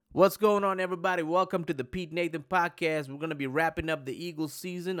What's going on, everybody? Welcome to the Pete Nathan Podcast. We're going to be wrapping up the Eagles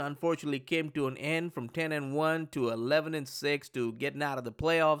season. Unfortunately, came to an end from 10-1 to 11-6 to getting out of the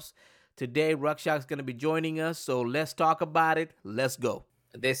playoffs. Today, Rakshak's going to be joining us, so let's talk about it. Let's go.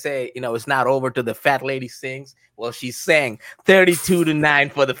 They say, it's not over till the fat lady sings. Well, she sang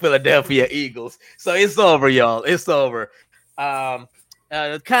 32-9 for the Philadelphia Eagles. So it's over, y'all. It's over. Kind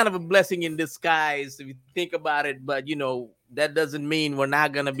of a blessing in disguise if you think about it, but that doesn't mean we're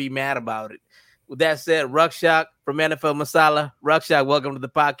not gonna be mad about it. With that said, Rakshak from NFL Masala. Rakshak, welcome to the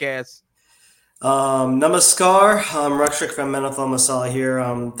podcast. Namaskar. I'm Rakshak from NFL Masala here.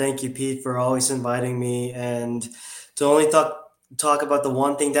 Thank you, Pete, for always inviting me and to only talk about the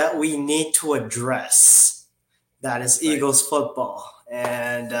one thing that we need to address. That is Eagles football.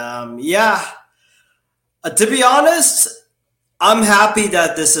 And to be honest, I'm happy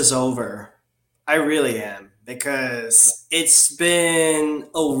that this is over. I really am. Because it's been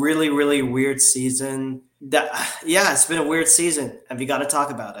a really, really weird season. It's been a weird season, and we got to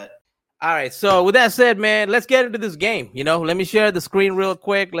talk about it. All right, so with that said, man, let's get into this game. Let me share the screen real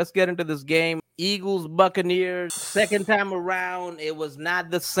quick. Let's get into this game. Eagles, Buccaneers, second time around, it was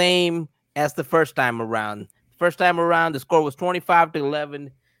not the same as the first time around. First time around, the score was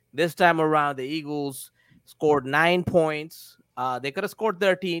 25-11. This time around, the Eagles scored 9 points. They could have scored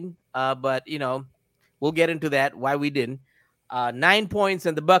 13, but, we'll get into that, why we didn't. 9 points,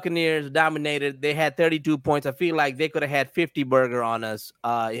 and the Buccaneers dominated. They had 32 points. I feel like they could have had 50 burger on us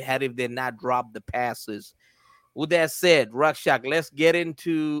if they not dropped the passes. With that said, Rakshak, let's get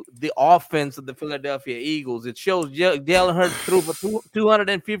into the offense of the Philadelphia Eagles. It shows Jalen Hurts threw for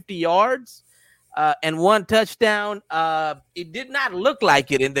 250 yards and 1 touchdown. It did not look like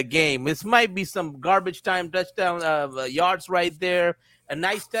it in the game. This might be some garbage time touchdown yards right there. A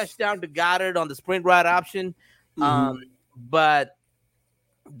nice touchdown to Goddard on the sprint right option. But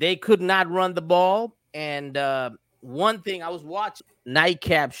they could not run the ball. And one thing, I was watching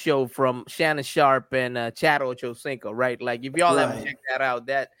Nightcap show from Shannon Sharp and Chad Ochocinco, right? Like, if y'all haven't checked that out,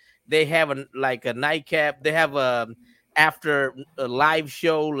 that they have a Nightcap. They have after a live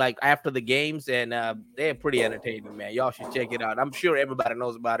show, like after the games, and they're pretty entertaining, man. Y'all should check it out. I'm sure everybody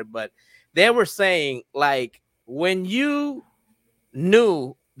knows about it, but they were saying, like, when you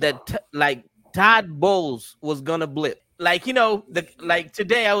knew that Todd Bowles was gonna blitz.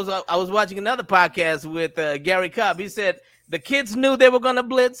 Today I was watching another podcast with Gary Cobb. He said the kids knew they were gonna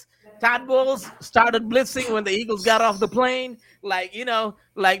blitz. Todd Bowles started blitzing when the Eagles got off the plane.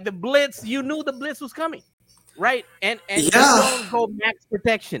 The blitz, you knew the blitz was coming, right? And you don't go max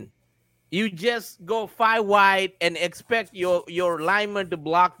protection. You just go 5 wide and expect your lineman to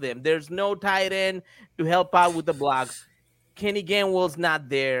block them. There's no tight end to help out with the blocks. Kenny Gainwell's not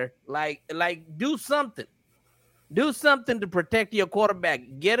there. Do something. Do something to protect your quarterback.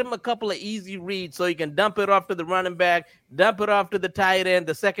 Get him a couple of easy reads so you can dump it off to the running back, dump it off to the tight end,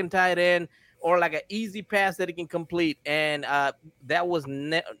 the second tight end, or like an easy pass that he can complete. And that was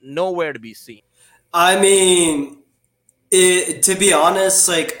nowhere to be seen. I mean, to be honest,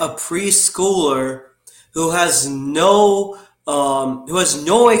 like a preschooler who has no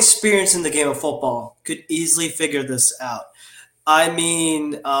experience in the game of football could easily figure this out. I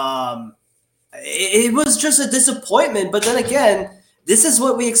mean, it was just a disappointment. But then again, this is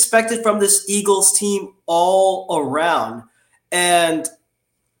what we expected from this Eagles team all around.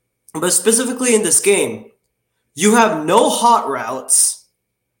 But specifically in this game, you have no hot routes.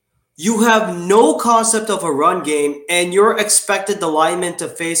 You have no concept of a run game, and you're expected the linemen to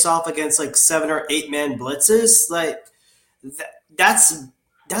face off against like 7 or 8 man blitzes.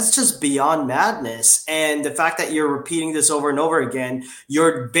 That's just beyond madness. And the fact that you're repeating this over and over again,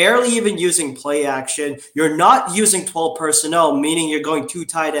 you're barely even using play action. You're not using 12 personnel, meaning you're going 2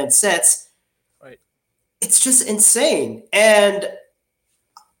 tight end sets. Right. It's just insane. And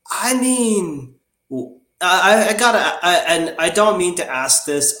I mean, I don't mean to ask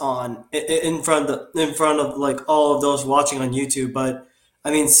this in front of like all of those watching on YouTube, but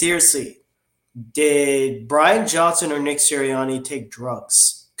I mean, seriously, did Brian Johnson or Nick Sirianni take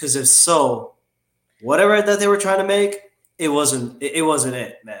drugs? Because if so, whatever that they were trying to make, it wasn't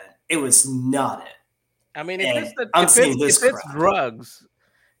it, man. It was not it. I mean, if it's drugs,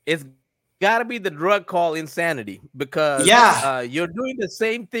 it's got to be the drug call insanity, because you're doing the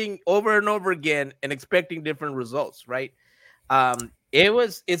same thing over and over again and expecting different results, right?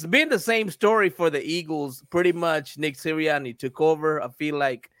 It's been the same story for the Eagles. Pretty much Nick Sirianni took over. I feel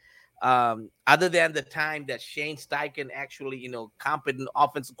like other than the time that Shane Steichen actually, competent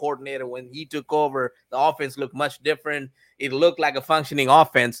offensive coordinator, when he took over, the offense looked much different. It looked like a functioning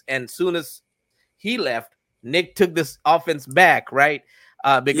offense. And soon as he left, Nick took this offense back, right?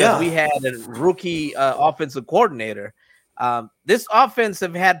 because we Yeah. had a rookie offensive coordinator. This offense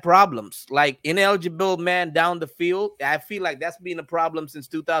have had problems, like ineligible man down the field. I feel like that's been a problem since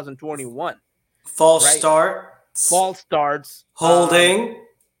 2021, False right? starts. False starts, Holding.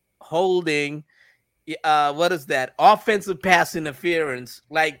 holding. What is that? Offensive pass interference.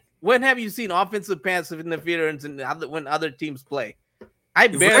 Like, when have you seen offensive pass interference when other teams play? I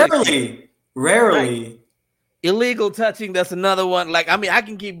barely see it. Rarely. Right. Rarely. Illegal touching. That's another one. Like, I mean, I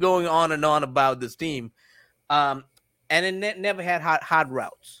can keep going on and on about this team. Um, and it never had hot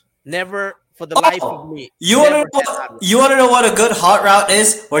routes. Never, for the life of Oh, me, never had hot routes. you want to know what a good hot route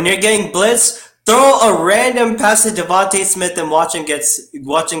is when you're getting blitzed? Throw a random pass to Devontae Smith and watch him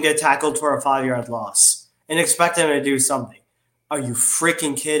get tackled for a 5 yard loss and expect him to do something. Are you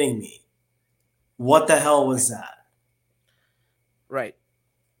freaking kidding me? What the hell was that? Right.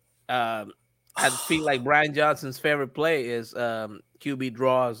 I feel like Brian Johnson's favorite play is QB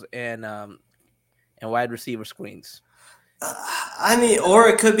draws and wide receiver screens. I mean, or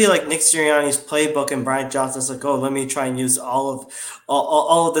it could be like Nick Sirianni's playbook, and Brian Johnson's like, "Oh, let me try and use all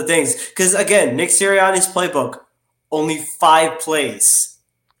of the things." Because again, Nick Sirianni's playbook, only 5 plays,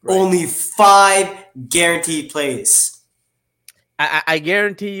 Right. only 5 guaranteed plays. I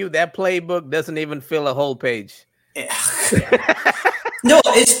guarantee you that playbook doesn't even fill a whole page. No,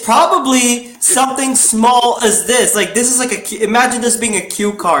 it's probably something small as this. Like, this is like imagine this being a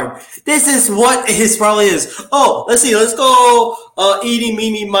cue card. This is what his probably is. Oh, let's see. Let's go. Eeny,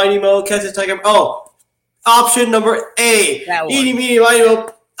 meeny, miny, mo, catch a tiger. Oh, option number A. That one. Eeny, meeny, miny,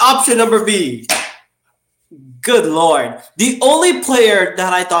 mo. Option number B. Good Lord. The only player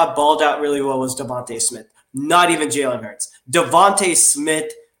that I thought balled out really well was Devontae Smith. Not even Jalen Hurts. Devontae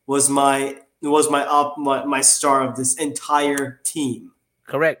Smith was my star of this entire team.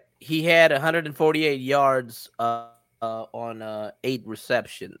 Correct. He had 148 yards on 8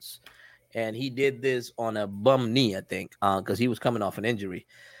 receptions, and he did this on a bum knee, I think, because he was coming off an injury.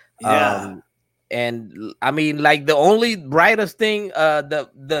 Yeah. And I mean, like, the only brightest thing, the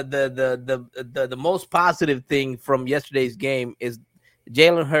most positive thing from yesterday's game is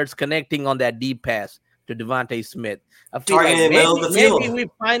Jalen Hurts connecting on that deep pass to Devontae Smith. I feel Targeting like the middle of the field. maybe we're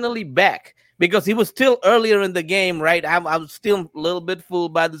finally back, because he was still earlier in the game, right? I was still a little bit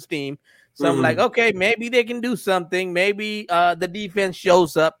fooled by this team. So I'm like, okay, maybe they can do something. Maybe the defense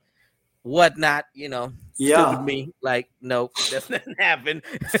shows up, whatnot, Yeah. stupid me. Like, no, that didn't happen.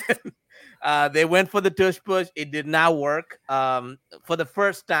 They went for the tush push. It did not work for the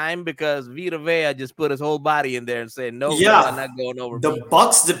first time, because Vita Vea just put his whole body in there and said, no, you are not going over The me.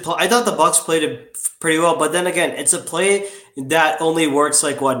 Bucks I thought the Bucks played it pretty well, but then again, it's a play that only works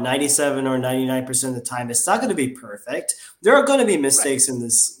like 97 or 99% of the time. It's not going to be perfect. There are going to be mistakes in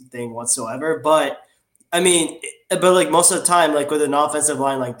this thing whatsoever, but I mean, but like most of the time, like with an offensive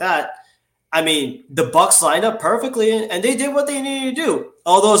line like that, I mean, the Bucks lined up perfectly, and they did what they needed to do.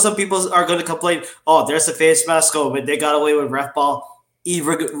 Although some people are going to complain, oh, there's a face mask, but they got away with ref ball.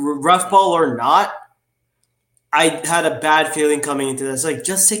 Either ref ball or not, I had a bad feeling coming into this. Like,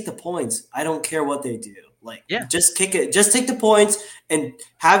 just take the points. I don't care what they do. Like, just kick it. Just take the points and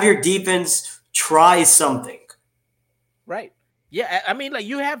have your defense try something. Right. Yeah, I mean, like,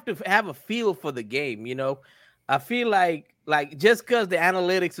 you have to have a feel for the game, I feel like just because the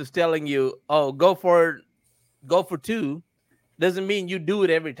analytics is telling you, oh, go for 2, doesn't mean you do it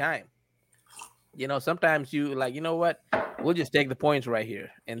every time. Sometimes you like, you know what? We'll just take the points right here,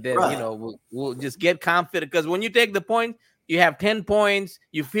 and then we'll just get confident, because when you take the point, you have 10 points.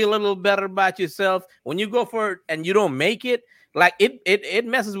 You feel a little better about yourself. When you go for it and you don't make it, like it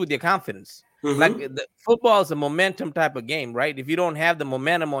messes with your confidence. Like, football is a momentum type of game, right? If you don't have the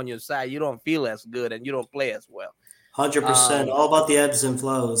momentum on your side, you don't feel as good and you don't play as well. 100%. All about the ebbs and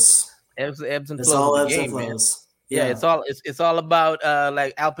flows. Ebbs and flows. It's all of the ebbs game, and flows. Man. Yeah, it's all about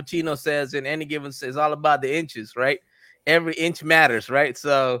like Al Pacino says in any given, it's all about the inches, right? Every inch matters, right?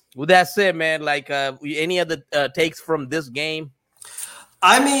 So with that said, man, like any other takes from this game?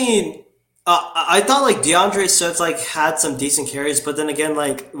 I mean, I thought like DeAndre Swift like had some decent carries, but then again,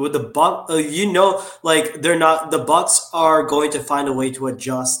 like with the Bucks, like the Bucks are going to find a way to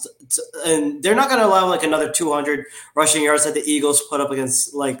adjust, and they're not going to allow like another 200 rushing yards that the Eagles put up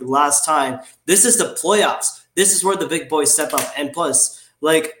against like last time. This is the playoffs. This is where the big boys step up, and plus,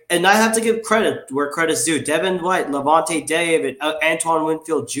 like, and I have to give credit where credit's due. Devin White, Levante David, Antoine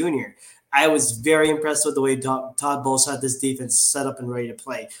Winfield Jr. I was very impressed with the way Todd Bowles had this defense set up and ready to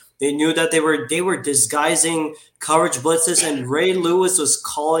play. They knew that they were disguising coverage blitzes, and Ray Lewis was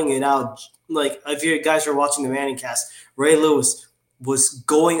calling it out. Like, if you guys are watching the Manning cast, Ray Lewis was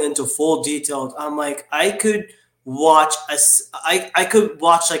going into full detail. I'm like, I could watch I could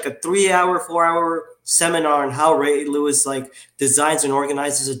watch like a 3 hour, 4 hour seminar on how Ray Lewis like designs and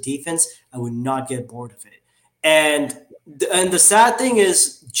organizes a defense. I would not get bored of it. And the sad thing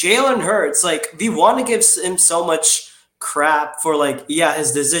is Jalen Hurts, like we want to give him so much crap for like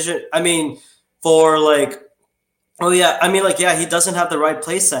his decision. I mean, for like he doesn't have the right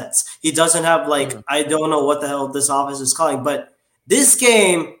play sets. He doesn't have I don't know what the hell this offense is calling, but this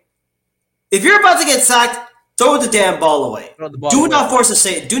game, if you're about to get sacked, throw the damn ball away. Do not force a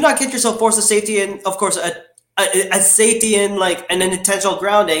safety. Do not get yourself force a safety in. Of course, a safety in like an intentional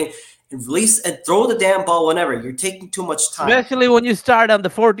grounding, and release and throw the damn ball whenever. You're taking too much time, especially when you start on the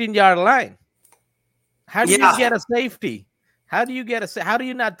 14-yard line. How do you get a safety? How do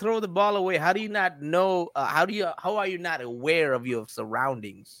you not throw the ball away? How do you not know? How are you not aware of your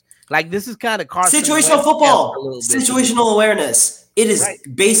surroundings? Like this is kind of situational football, situational awareness. It is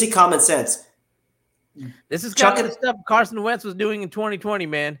basic common sense. This is kind of the stuff Carson Wentz was doing in 2020,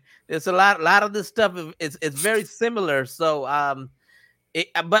 man. There's a lot of this stuff. It's very similar. So,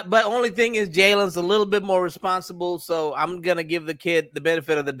 but only thing is Jalen's a little bit more responsible. So I'm gonna give the kid the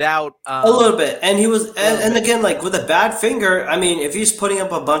benefit of the doubt. A little bit, and he was, and again, like with a bad finger. I mean, if he's putting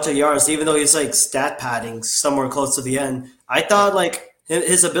up a bunch of yards, even though he's like stat padding somewhere close to the end, I thought like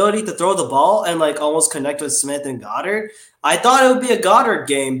his ability to throw the ball and like almost connect with Smith and Goddard. I thought it would be a Goddard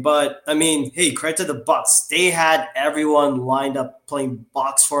game, but I mean, hey, credit to the Bucks. They had everyone lined up playing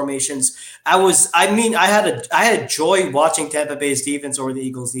box formations. I had joy watching Tampa Bay's defense or the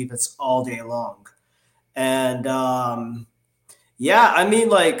Eagles' defense all day long. And I mean,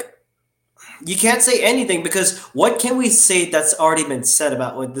 like, you can't say anything because what can we say that's already been said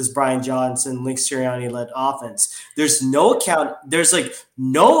about with this Brian Johnson, Nick Sirianni led offense? There's no count. There's like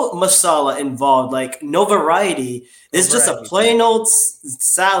no masala involved, like no variety. It's just a plain old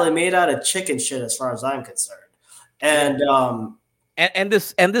salad made out of chicken shit, as far as I'm concerned. And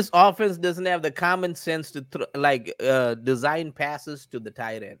this offense doesn't have the common sense to design passes to the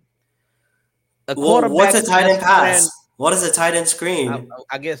tight end. What's a tight end pass? What is a tight end screen?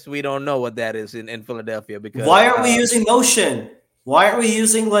 I guess we don't know what that is in Philadelphia because why aren't we using motion? Why aren't we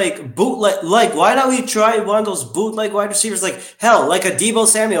using like bootleg? Like why don't we try one of those bootleg wide receivers? Like hell, like a Deebo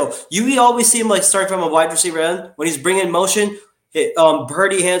Samuel. We always see him like start from a wide receiver end when he's bringing motion.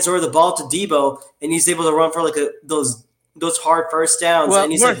 Purdy hands over the ball to Deebo and he's able to run for like those hard first downs. Well,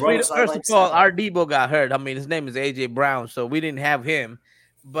 and he's first of all, our Deebo got hurt. I mean, his name is AJ Brown, so we didn't have him.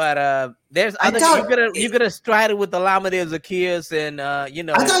 But there's other you could have started with Alameda Zacchaeus and I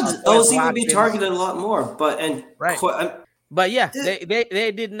thought OZ would be targeted a lot more, but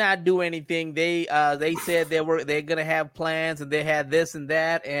they did not do anything. They said they're gonna have plans and they had this and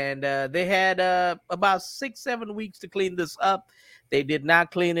that and they had about 6-7 weeks to clean this up. They did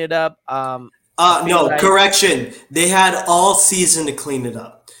not clean it up. Correction. They had all season to clean it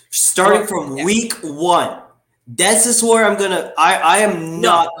up, starting from week 1. This is where I am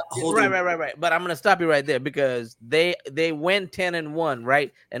not holding. Right. But I'm gonna stop you right there because they went 10-1,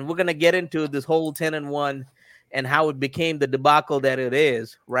 right? And we're gonna get into this whole 10-1 and how it became the debacle that it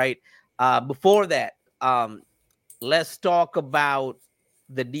is, right? Before that, let's talk about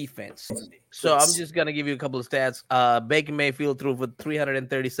the defense. So I'm just gonna give you a couple of stats. Baker Mayfield threw for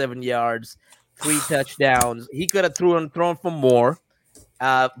 337 yards, 3 touchdowns. He could have thrown for more.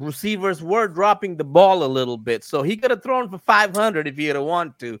 Receivers were dropping the ball a little bit, so he could have thrown for 500 if he had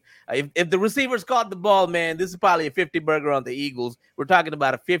wanted to. If the receivers caught the ball, man, this is probably a 50 burger on the Eagles. We're talking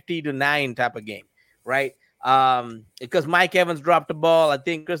about a 50-9 type of game, right? Because Mike Evans dropped the ball. I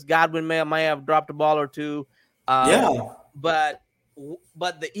think Chris Godwin may have dropped a ball or two. But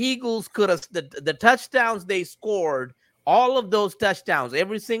the Eagles could have the touchdowns they scored. All of those touchdowns,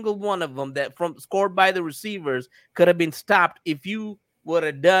 every single one of them scored by the receivers could have been stopped if you would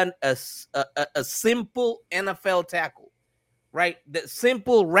have done a simple NFL tackle, right? The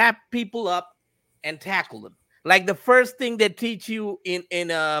simple wrap people up and tackle them. Like the first thing they teach you in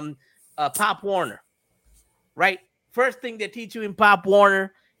Pop Warner, right? First thing they teach you in Pop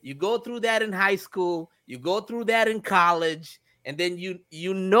Warner, you go through that in high school, you go through that in college, and then in the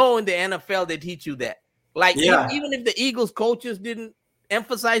NFL they teach you that. Like even if the Eagles coaches didn't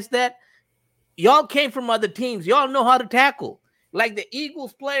emphasize that, y'all came from other teams. Y'all know how to tackle. Like the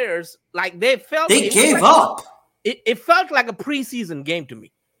Eagles players, like they gave up. It felt like a preseason game to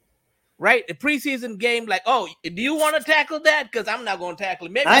me, right? A preseason game, like, oh, do you want to tackle that? Because I'm not going to tackle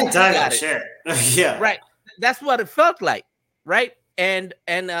it. Maybe I ain't tackling it. Sure. Yeah. Right. That's what it felt like, right? And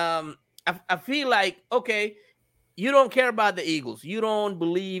I feel like, okay, you don't care about the Eagles. You don't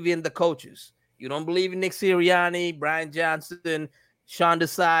believe in the coaches. You don't believe in Nick Sirianni, Brian Johnson, Sean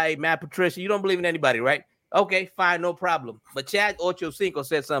Desai, Matt Patricia. You don't believe in anybody, right? Okay, fine, no problem. But Chad Ochocinco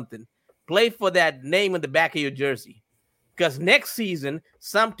said something. Play for that name in the back of your jersey. Because next season,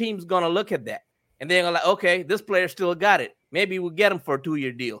 some team's going to look at that. And they're going to like, okay, this player still got it. Maybe we get him for a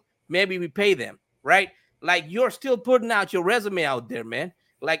 2-year deal. Maybe we pay them, right? Like, you're still putting out your resume out there, man.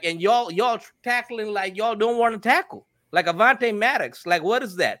 Like, and y'all tackling like y'all don't want to tackle. Like Avante Maddox. Like, what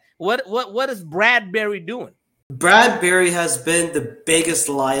is that? What is Bradbury doing? Bradbury has been the biggest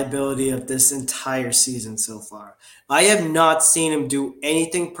liability of this entire season so far. I have not seen him do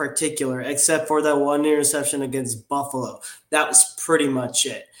anything particular except for that one interception against Buffalo. That was pretty much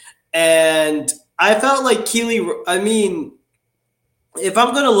it. And I felt like Keely, I mean, if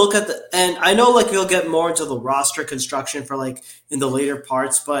I'm going to look at and I know like we'll get more into the roster construction for like in the later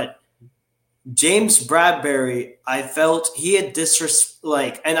parts, but James Bradbury, I felt he had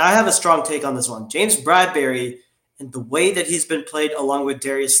and I have a strong take on this one. James Bradbury and the way that he's been played along with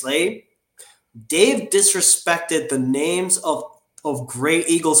Darius Slay, they've disrespected the names of great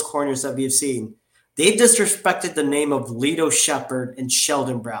Eagles corners that we've seen. They've disrespected the name of Lito Shepherd and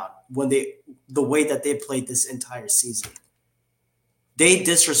Sheldon Brown the way that they played this entire season. They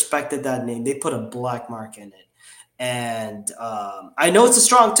disrespected that name. They put a black mark in it. And I know it's a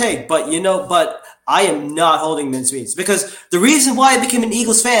strong take, but I am not holding mincemeats because the reason why I became an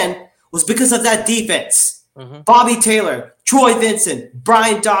Eagles fan was because of that defense. Mm-hmm. Bobby Taylor, Troy Vincent,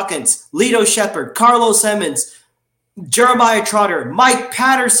 Brian Dawkins, Lito Shepherd, Carlos Emmons, Jeremiah Trotter, Mike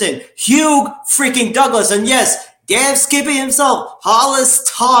Patterson, Hugh freaking Douglas, and yes, damn Skippy himself, Hollis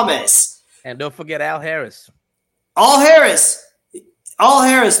Thomas. And don't forget Al Harris. All Harris,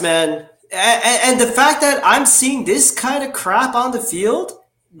 man. And the fact that I'm seeing this kind of crap on the field,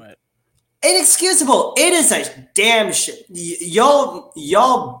 right. Inexcusable. It is a damn shit. Y'all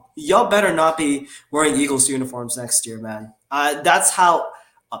better not be wearing Eagles uniforms next year, man. That's how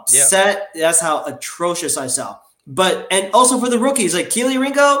upset. Yep. That's how atrocious I saw. And also for the rookies, like Keely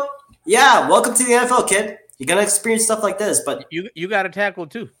Ringo, yeah, welcome to the NFL, kid. You're gonna experience stuff like this, but you got to tackle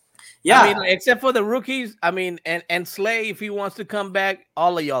too. Yeah, I mean, except for the rookies. I mean, and Slay, if he wants to come back,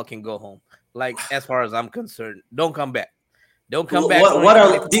 all of y'all can go home. Like, as far as I'm concerned, don't come back. Don't come back.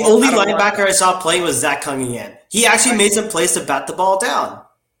 The only linebacker I saw playing was Zach Cunningham. He actually made some plays to bat the ball down.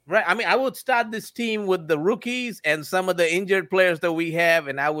 Right. I mean, I would start this team with the rookies and some of the injured players that we have,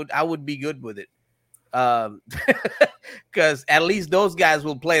 and I would be good with it. Because at least those guys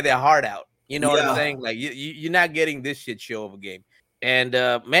will play their heart out. You know what I'm saying? Like, you're not getting this shit show of a game. And,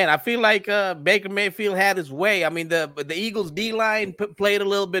 man, I feel like Baker Mayfield had his way. I mean, the Eagles D-line played a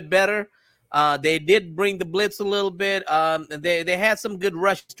little bit better. They did bring the blitz a little bit. They had some good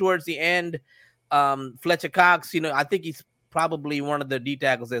rushes towards the end. Fletcher Cox, I think he's probably one of the D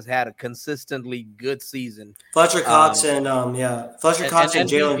tackles that's had a consistently good season. Fletcher Cox and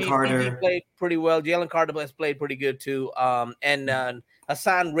Jalen Carter played pretty well. Jalen Carter has played pretty good too. And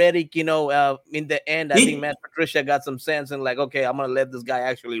Hassan Reddick, in the end, I think Matt Patricia got some sense and like, okay, I'm gonna let this guy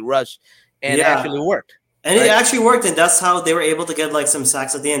actually rush, and it actually worked. And it actually worked, and that's how they were able to get like some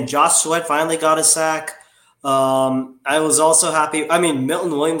sacks at the end. Josh Sweat finally got a sack. I was also happy. I mean,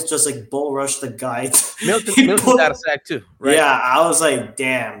 Milton Williams just like bull rushed the guy. Milton got a sack too, right? Yeah, I was like,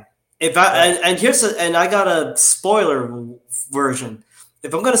 damn. And I got a spoiler version.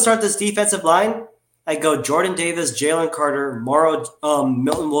 If I'm gonna start this defensive line, I go Jordan Davis, Jalen Carter,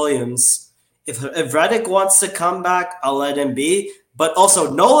 Milton Williams. If Reddick wants to come back, I'll let him be. But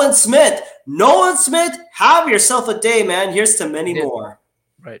also Nolan Smith, have yourself a day, man. Here's to many more.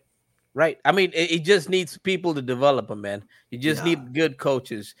 Right. I mean, it just needs people to develop them, man. You just need good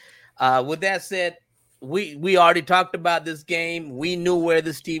coaches. With that said, we already talked about this game. We knew where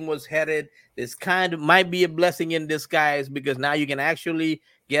this team was headed. This kind of might be a blessing in disguise because now you can actually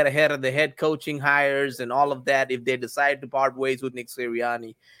get ahead of the head coaching hires and all of that if they decide to part ways with Nick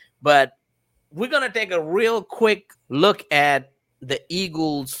Sirianni. But we're going to take a real quick look at the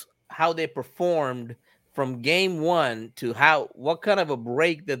Eagles, how they performed from game one to what kind of a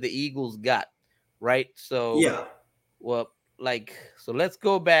break that the Eagles got, right? So, so let's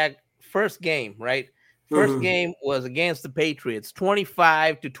go back. First game, right? First game was against the Patriots.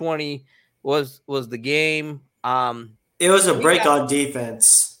 25-20 was the game. It was a break on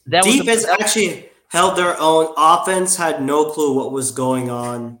defense. Defense actually held their own. Offense had no clue what was going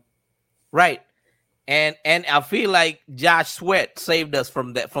on. Right. And I feel like Josh Sweat saved us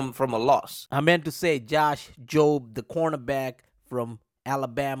from that from a loss. I meant to say Josh Jobe, the cornerback from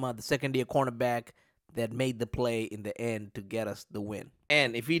Alabama, the second-year cornerback that made the play in the end to get us the win.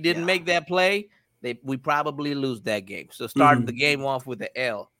 And if he didn't make that play, we probably lose that game. So start the game off with the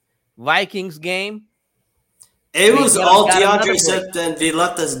L. Vikings game. It was all got another DeAndre break. Swift, and we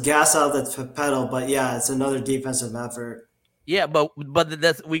left us gas out of the pedal. But yeah, it's another defensive effort. Yeah, but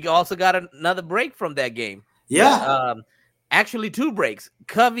we also got another break from that game. Yeah. Actually, two breaks.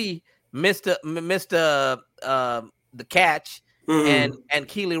 Covey missed the catch, Mm-hmm. and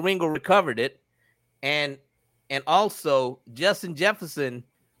Keely Ringo recovered it, and also Justin Jefferson.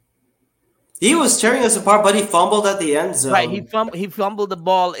 He was tearing us apart, but he fumbled at the end Right, zone. he fumbled the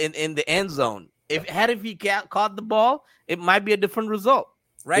ball in the end zone. If he caught the ball, it might be a different result.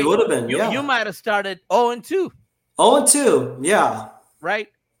 It Right, would have been, you yeah. might have started 0-2. 0-2, yeah. Right,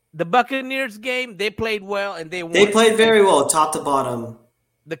 the Buccaneers game, they played well and they They won. played very well, top to bottom.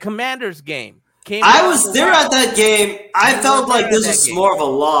 The Commanders game came I down was the there wire. at that game. I You were felt like there at this that was game. more of a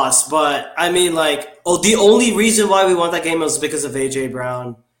loss, but I mean, like, the only reason why we won that game was because of A.J.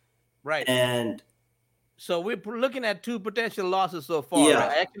 Brown. Right. And so we're looking at two potential losses so far. yeah,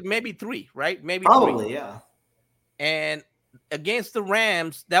 Right? Actually, maybe three. Right? Maybe probably, three. yeah. And against the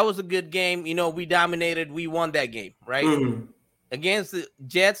Rams, that was a good game. We dominated. We won that game. Right? Mm-hmm. Against the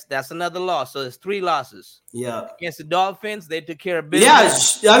Jets, that's another loss. So it's 3 losses. Yeah. Against the Dolphins, they took care of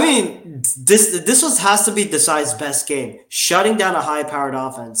business. Yeah, I mean, this has to be Desai's best game. Shutting down a high-powered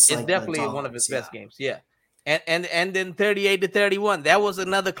offense. It's like definitely one of his best games. Yeah. And then 38-31. That was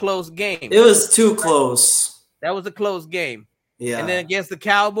another close game. It was too close. That was a close game. Yeah. And then against the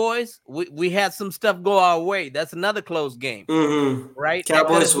Cowboys, we had some stuff go our way. That's another close game. Mm-hmm. Right?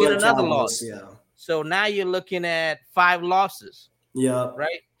 Cowboys win. Another Cowboys, loss. yeah. So now you're looking at 5 losses. Yeah.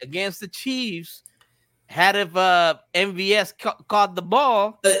 Right? Against the Chiefs, had if MVS caught the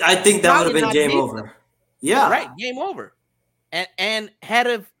ball, I think that would have been game over. Yeah. Right, game over. And had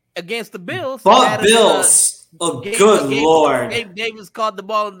if against the Bills, but Bills, good Lord, Gabe Davis caught the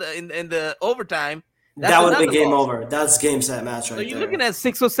ball in the overtime. That would have been game over. That's game set match right there. So you're looking at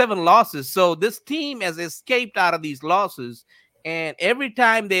 6 or 7 losses. So this team has escaped out of these losses, and every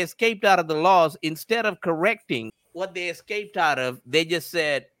time they escaped out of the loss, instead of correcting what they escaped out of, they just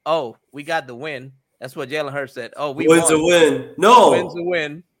said, "Oh, we got the win." That's what Jalen Hurts said. "Oh, we wins won. a win." No, wins a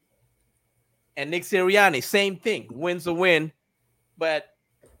win. And Nick Sirianni, same thing, wins a win. But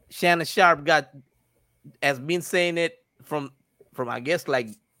Shannon Sharp has been saying it from I guess like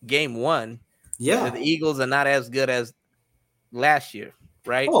game 1. Yeah, that the Eagles are not as good as last year,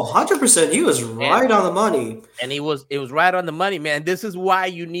 right? Oh, 100%. He was right on the money. And it was right on the money, man. This is why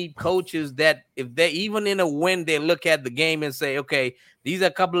you need coaches that if they even in a win, they look at the game and say, okay, these are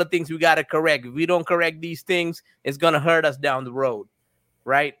a couple of things we got to correct. If we don't correct these things, it's going to hurt us down the road,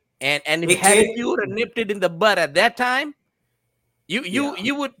 right? And if you would have nipped it in the butt at that time,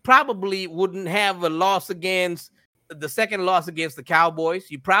 you would probably wouldn't have a loss against the second loss against the Cowboys.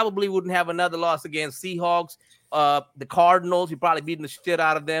 You probably wouldn't have another loss against Seahawks, the Cardinals. You're probably beating the shit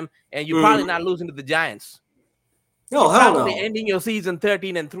out of them, and you're probably not losing to the Giants. No, hell no. Ending your season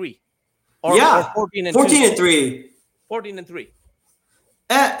 13-3, or 14-2. 14-3. 14-3.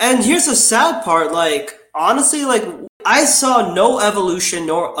 And here's the sad part. Like, honestly, like, I saw no evolution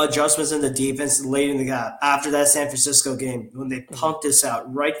nor adjustments in the defense late in the gap after that San Francisco game when they punked us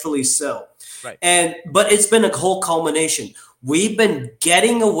out, rightfully so. Right. But it's been a whole culmination. We've been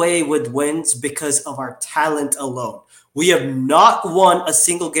getting away with wins because of our talent alone. We have not won a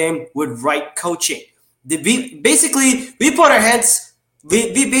single game with right coaching. We put our heads.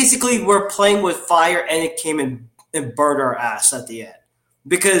 We basically were playing with fire, and it came and burned our ass at the end.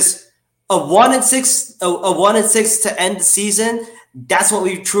 Because a 1-6 to end the season, that's what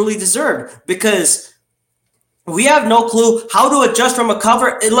we truly deserved. Because we have no clue how to adjust from a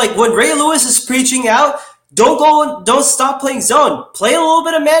cover. Like when Ray Lewis is preaching out, don't stop playing zone. Play a little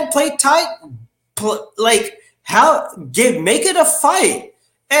bit of man, play tight. Make it a fight.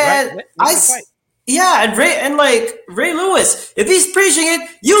 And Ray Lewis, if he's preaching it,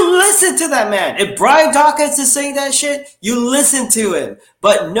 you listen to that man. If Brian Dawkins is saying that shit, you listen to him.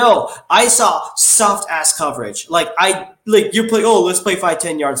 But no, I saw soft ass coverage. You're playing. Oh, let's play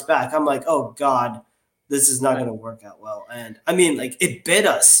 5-10 yards back. I'm like, oh god, this is not going to work out well. And I mean, like, it bit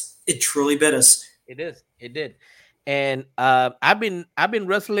us. It truly bit us. It did. And I've been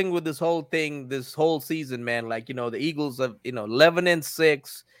wrestling with this whole thing this whole season, man. Like, the Eagles have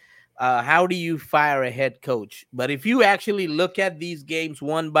 11-6. How do you fire a head coach? But if you actually look at these games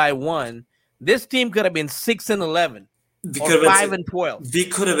one by one, this team could have been 6-11 or 5-12. We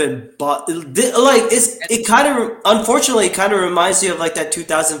could have been, but it kind of unfortunately kind of reminds you of like that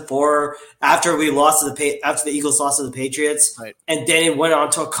 2004 after the Eagles lost to the Patriots, right. And then it went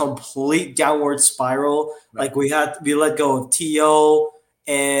on to a complete downward spiral. Right. Like we let go of T.O.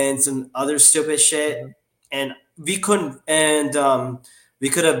 and some other stupid shit, and we couldn't. And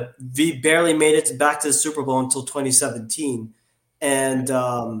we barely made it back to the Super Bowl until 2017. And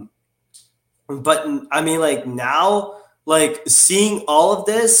but I mean, like now, like seeing all of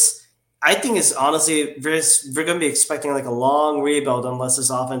this, I think it's honestly we're going to be expecting like a long rebuild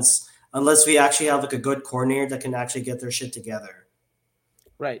unless we actually have like a good coordinator that can actually get their shit together.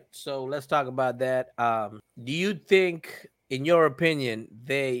 Right. So let's talk about that. Do you think, in your opinion,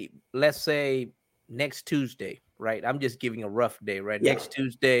 let's say next Tuesday, right? I'm just giving a rough day, right? Yeah. Next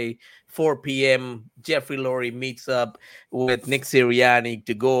Tuesday, 4 p.m., Jeffrey Lurie meets up with Nick Sirianni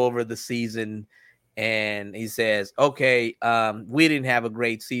to go over the season. And he says, okay, we didn't have a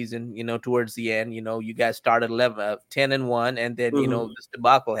great season, towards the end. You guys started 10-1, and then, this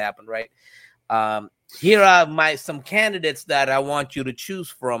debacle happened, right? Here are some candidates that I want you to choose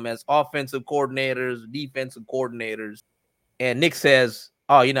from as offensive coordinators, defensive coordinators. And Nick says,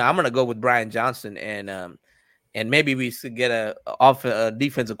 "Oh, I'm going to go with Brian Johnson, and maybe we should get a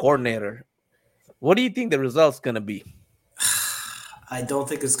defensive coordinator." What do you think the result's going to be? I don't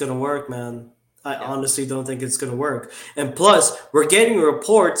think it's going to work, man. I honestly don't think it's going to work. And plus, we're getting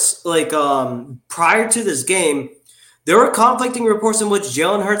reports like prior to this game, there were conflicting reports in which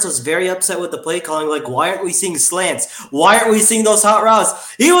Jalen Hurts was very upset with the play calling. Like, why aren't we seeing slants? Why aren't we seeing those hot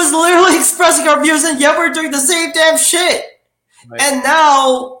routes? He was literally expressing our views, and yet we're doing the same damn shit. Right. And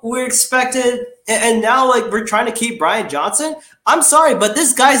now we're expected, and now like we're trying to keep Brian Johnson. I'm sorry, but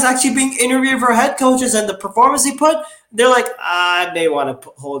this guy's actually being interviewed for head coaches, and the performance he put, they're like, I may want to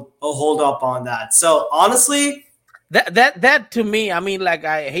hold up on that. So honestly, that to me, I mean, like,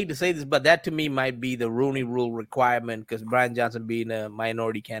 I hate to say this, but that to me might be the Rooney Rule requirement, because Brian Johnson being a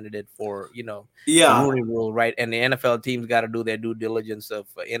minority candidate for the Rooney Rule, right? And the NFL teams got to do their due diligence of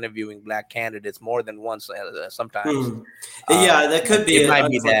interviewing black candidates more than once sometimes. Yeah, that could be. It might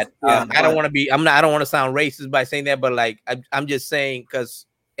be that. I don't want to be. I don't want to sound racist by saying that, but like I'm just saying, because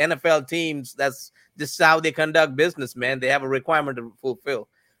NFL teams, that's just how they conduct business, man. They have a requirement to fulfill.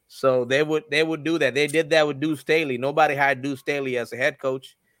 So they would do that. They did that with Deuce Staley. Nobody hired Deuce Staley as a head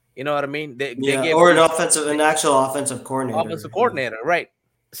coach. You know what I mean? Or an actual offensive coordinator. Offensive coordinator, right?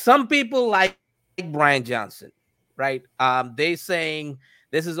 Some people like Brian Johnson, right? They saying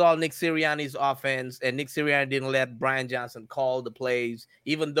this is all Nick Sirianni's offense, and Nick Sirianni didn't let Brian Johnson call the plays,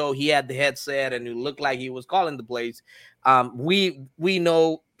 even though he had the headset and it looked like he was calling the plays. We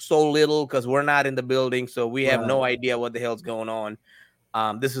know so little because we're not in the building, so we have no idea what the hell's going on.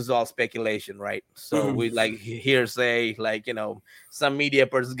 This is all speculation, right? So we like hearsay, like, some media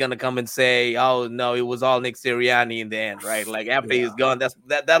person is gonna come and say, "Oh no, it was all Nick Sirianni in the end," right? Like after he's gone,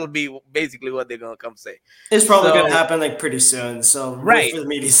 that'll be basically what they're gonna come say. It's probably gonna happen like pretty soon. So right, for the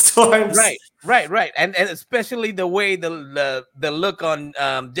media storms, right, and especially the way the look on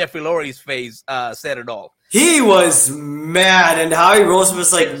Jeffrey Lurie's face said it all. He was mad, and Howie Roseman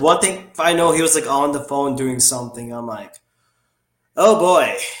was like, one thing I know, he was like on the phone doing something. I'm like, oh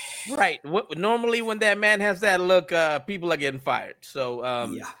boy. Right. Normally when that man has that look, people are getting fired. So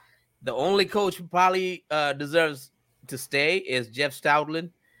the only coach who probably deserves to stay is Jeff Stoutland.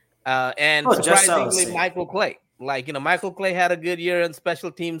 And surprisingly, Michael Clay. Like, Michael Clay had a good year in special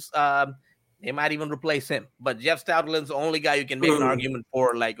teams. They might even replace him. But Jeff Stoutland's the only guy you can make an argument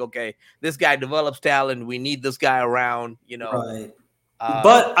for. Like, okay, this guy develops talent. We need this guy around, Right.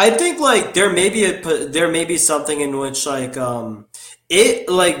 But I think like there may be something in which like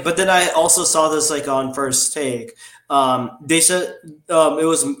but then I also saw this like on First Take. They said it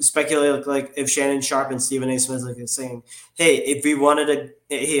was speculated like if Shannon Sharp and Stephen A. Smith like saying, hey, if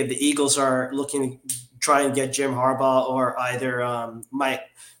the Eagles are looking to try and get Jim Harbaugh or either Mike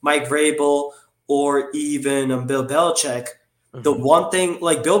Vrabel or even Bill Belichick, the one thing,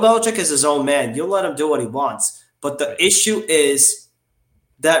 like, Bill Belichick is his own man. You'll let him do what he wants. But the issue is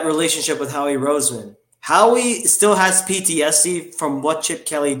that relationship with Howie Roseman. Howie still has PTSD from what Chip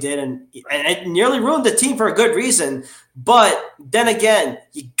Kelly did, and it nearly ruined the team for a good reason. But then again,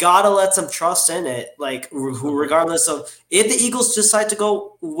 you gotta let some trust in it. Like, regardless of if the Eagles decide to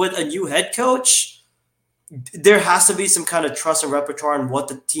go with a new head coach, there has to be some kind of trust and repertoire on what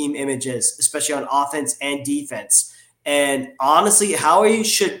the team image is, especially on offense and defense. And honestly, Howie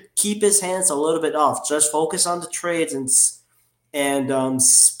should keep his hands a little bit off. Just focus on the trades and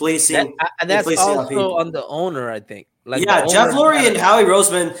spacing. That's also on the owner, I think. Like, Jeff Lurie and Howie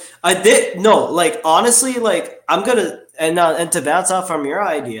Roseman. Honestly, like, I'm gonna and to bounce off from your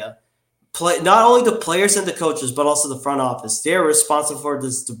idea, not only the players and the coaches, but also the front office. They're responsible for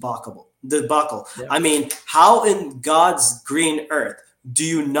this debacle. Yeah. I mean, how in God's green earth do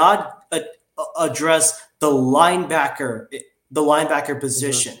you not address the linebacker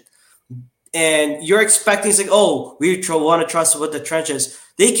position? and you're expecting it's like, oh, we want to trust with the trenches.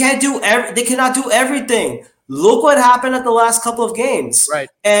 They can't do they cannot do everything. Look what happened at the last couple of games. Right.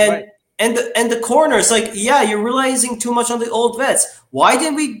 And Right. and the corners, like, yeah, you're realizing too much on the old vets. Why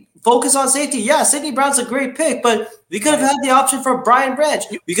didn't we focus on safety? Yeah, Sidney Brown's a great pick, but we could have had the option for Brian Branch.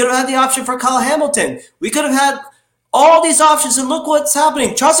 We could have had the option for Kyle Hamilton. We could have had all these options, and look what's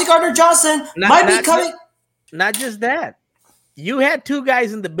happening. Chauncey Gardner-Johnson might be coming. Not just that. You had two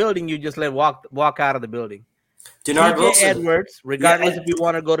guys in the building you just let walk out of the building. Denard Wilson. Edwards, regardless if you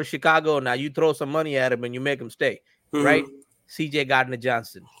want to go to Chicago now, you throw some money at him and you make him stay, right? CJ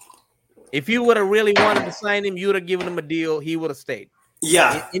Gardner-Johnson. If you would have really wanted to sign him, you would have given him a deal. He would have stayed.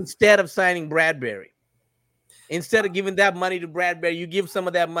 Yeah. Instead of signing Bradbury. Instead of giving that money to Bradbury, you give some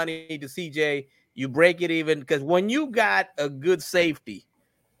of that money to CJ. You break it even. Because when you got a good safety,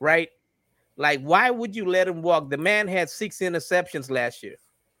 right? Like, why would you let him walk? The man had 6 interceptions last year,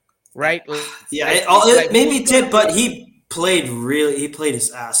 right? Yeah, it made me tip, but he played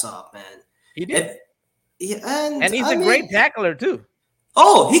his ass off, man. He did. And he's a great tackler, too.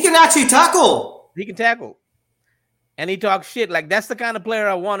 Oh, he can actually tackle. He can tackle. And he talks shit. Like, that's the kind of player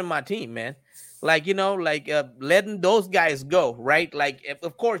I want in my team, man. Like, letting those guys go, right? Like,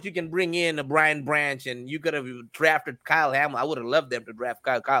 of course, you can bring in a Brian Branch, and you could have drafted Kyle Hamilton. I would have loved them to draft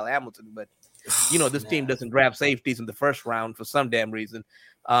Kyle Hamilton, but, this team doesn't draft safeties in the first round for some damn reason.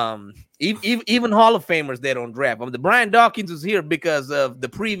 Even Hall of Famers, they don't draft. The Brian Dawkins is here because of the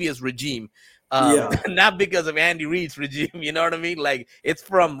previous regime. Not because of Andy Reid's regime, you know what I mean? Like, it's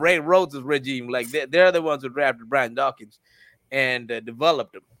from Ray Rhodes' regime. Like, they're the ones who drafted Brian Dawkins and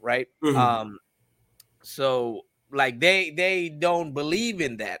developed him, right? So, like, they don't believe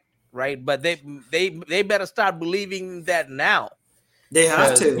in that, right? But they better start believing that now. They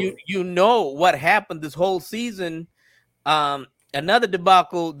have to. You know what happened this whole season. Another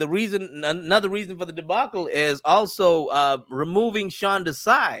debacle. Another reason for the debacle is also removing Sean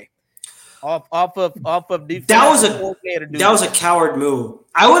Desai off of defense. That was a coward move.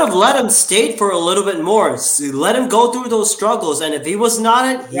 I would have let him stay for a little bit more. Let him go through those struggles, and if he was not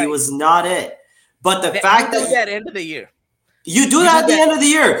it, he was not it. But the fact that end of the year. You do that at the end of the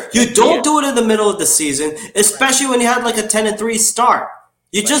year. You don't do it in the middle of the season, especially when you had like a 10-3 start.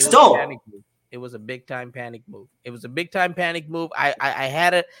 You just don't. It was a big time panic move. I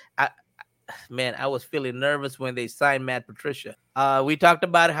had it. Man, I was feeling nervous when they signed Matt Patricia. We talked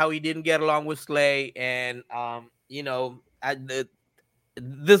about how he didn't get along with Slay, and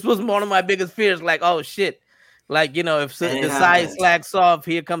this was one of my biggest fears. Like, oh shit. Like, if the side slacks off,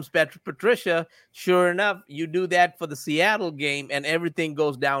 here comes Patricia. Sure enough, you do that for the Seattle game, and everything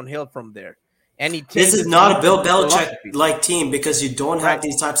goes downhill from there. And this is not a Bill Belichick-like team because you don't have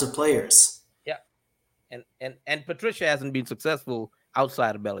these types of players. Yeah, and Patricia hasn't been successful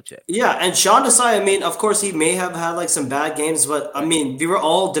outside of Belichick. Yeah, and Sean Desai, I mean, of course, he may have had like some bad games, but I mean, we were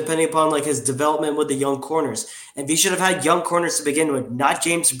all depending upon like his development with the young corners, and we should have had young corners to begin with, not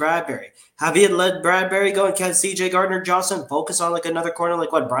James Bradbury. Have he let Bradbury go and kept CJ Gardner-Johnson focus on like another corner,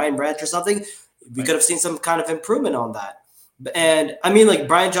 like what, Brian Branch or something? We could have seen some kind of improvement on that. And I mean, like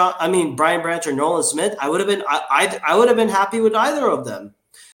Brian Branch or Nolan Smith, I would have been happy with either of them.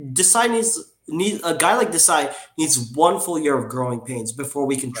 Desai needs a guy like Desai needs one full year of growing pains before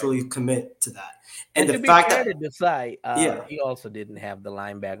we can truly commit to that. And the fact that Desai, he also didn't have the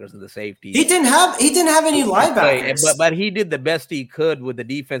linebackers and the safeties. He didn't have any linebackers, but he did the best he could with the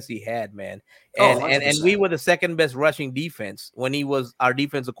defense he had, man. And we were the second best rushing defense when he was our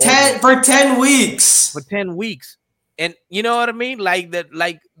defensive coordinator for 10 weeks. For 10 weeks. And you know what I mean? Like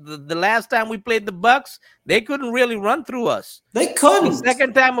the last time we played the Bucks, they couldn't really run through us. They couldn't. The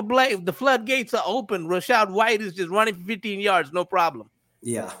second time the floodgates are open. Rashad White is just running for 15 yards, no problem.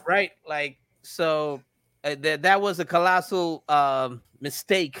 Yeah. Right? Like, so that was a colossal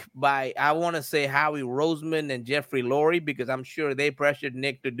mistake by, I want to say, Howie Roseman and Jeffrey Lurie, because I'm sure they pressured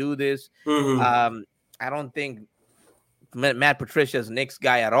Nick to do this. I don't think Matt Patricia's Nick's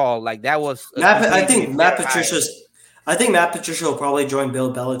guy at all. Like, that was I think Matt Patricia will probably join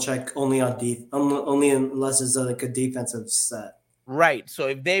Bill Belichick only unless it's like a defensive set. Right. So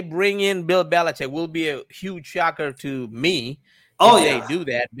if they bring in Bill Belichick, will be a huge shocker to me. They do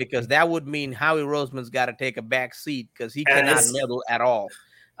that, because that would mean Howie Roseman's got to take a back seat because he cannot meddle at all.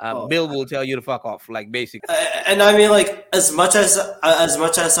 Bill will tell you to fuck off, like, basically. And I mean, like, as much as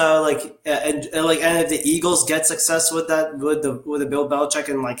I like, and if the Eagles get success with that, with the Bill Belichick,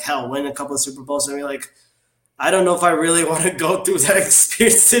 and like hell win a couple of Super Bowls, I mean, like, I don't know if I really want to go through that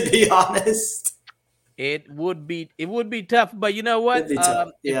experience, to be honest. It would be tough, but you know what?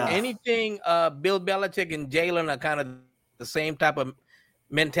 If anything, Bill Belichick and Jalen are kind of the same type of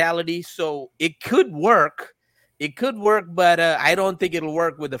mentality. So it could work. It could work, but I don't think it'll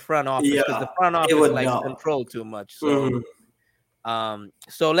work with the front office because the Yeah, front it office would likes not. control too much. So, Mhm.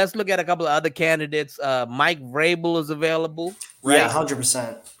 so let's look at a couple of other candidates. Mike Vrabel is available, Yeah, right?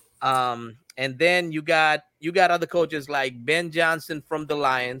 100%. And then you got other coaches like Ben Johnson from the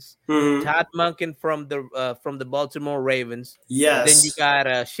Lions, Hmm. Todd Monken from the Baltimore Ravens, and then you Yes.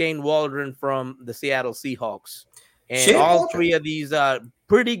 got Shane Waldron from the Seattle Seahawks. And Shane all Waldron. three of these are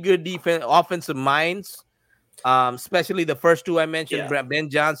pretty good offensive minds. Especially the first two I mentioned, Yeah. Ben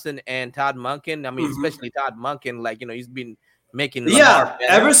Johnson and Todd Monken. I mean, Hmm. especially Todd Monken, like he's been making Lamar Yeah, better.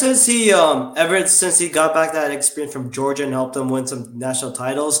 ever since he got back that experience from Georgia and helped them win some national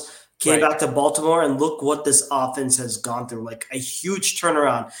titles, came Right. back to Baltimore and look what this offense has gone through, like a huge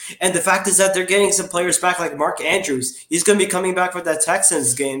turnaround. And the fact is that they're getting some players back, like Mark Andrews. He's going to be coming back for that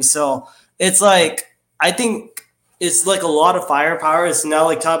Texans game, so it's Right. like I think it's like a lot of firepower. It's now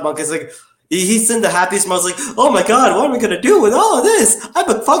like Todd Monk is like. He's in the happiest mode, like, oh my god, what am I gonna do with all of this? I have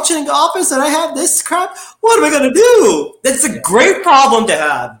a functioning office and I have this crap. What am I gonna do? That's a Yeah. great problem to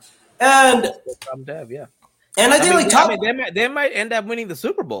have, and That's no problem to have. Yeah. and I I think mean, like I mean, top. they might end up winning the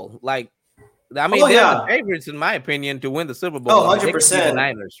Super Bowl. Like, I mean, Oh they're the yeah, favorites in my opinion to win the Super Bowl. oh I mean, they 100 could beat the percent.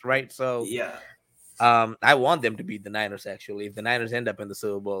 Niners, right? So, Yeah, I want them to beat the Niners. Actually, if the Niners end up in the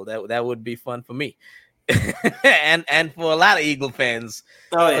Super Bowl, that would be fun for me, and for a lot of Eagle fans,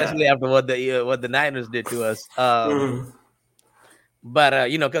 oh yeah. especially after what the Niners did to us. Mhm. But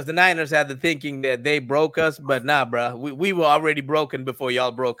because the Niners had the thinking that they broke us, but nah, bro, we were already broken before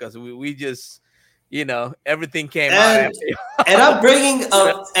y'all broke us. We just, everything came out And after. and I'm bringing You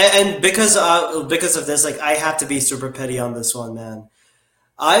know? up and because of this, like I have to be super petty on this one, man.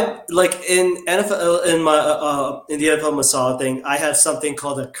 I like in NFL in my in the NFL Masala thing. I have something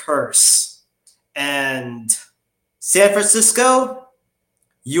called a curse, and San Francisco,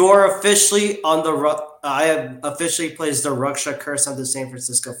 you're officially on the I have officially placed the Rakshak curse on the San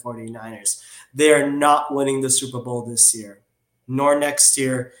Francisco 49ers. They are not winning the Super Bowl this year, nor next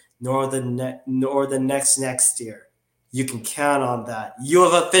year, nor the next year. You can count on that. You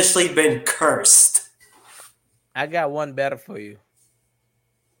have officially been cursed. I got one better for you.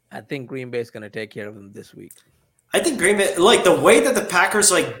 I think Green Bay's gonna take care of them this week. I think Green Bay, like the way that the Packers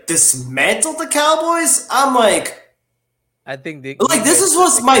like dismantled the Cowboys, I'm I think the like Green this Bay's is gonna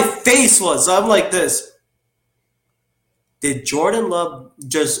what take my care of them. face was. I'm like this. Did Jordan Love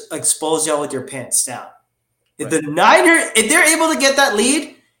just expose y'all with your pants down? If Right. the Niners, if they're able to get that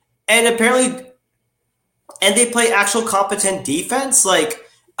lead, and apparently, and they play actual competent defense, like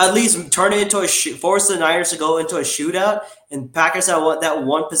at least turn it into force the Niners to go into a shootout, and Packers have that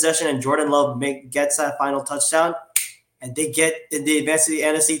one possession, and Jordan Love gets that final touchdown, and they advance to the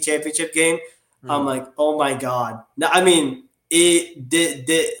NFC Championship game. I'm Mhm. like, oh my god! Now, I mean, it did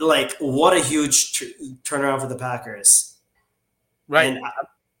like what a huge turnaround for the Packers, Right. and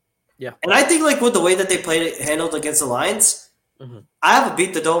Yeah. and I think like with the way that they played it, handled against the Lions, Mhm. I have a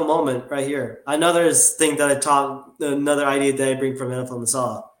beat the dome moment right here. Another thing that I taught, another idea that I bring from NFL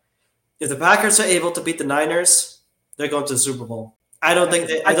Masala. If the Packers are able to beat the Niners, they're going to the Super Bowl. I don't I think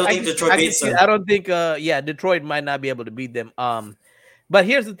can see. Detroit I can beats see. them. I don't think. Yeah, Detroit might not be able to beat them. But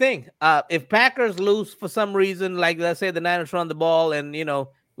here's the thing. If Packers lose for some reason, like let's say the Niners run the ball, and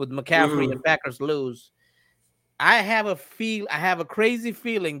with McCaffrey and Hmm. Packers lose, I have a crazy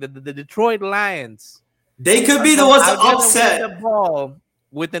feeling that the Detroit Lions They could be the ones to are gonna win the upset ball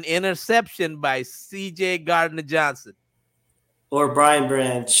with an interception by C.J. Gardner Johnson or Brian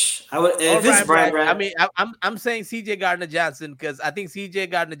Branch. I would or if it's Brian Brian Branch. I Branch. mean, I'm saying C.J. Gardner Johnson because I think C.J.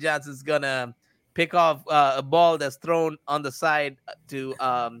 Gardner Johnson's gonna pick off a ball that's thrown on the side to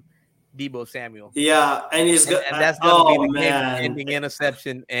Debo Samuel. Yeah, and he's And good. that's gonna be Oh the man, game-ending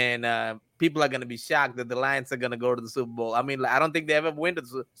interception, and people are gonna be shocked that the Lions are gonna go to the Super Bowl. I mean, I don't think they ever went to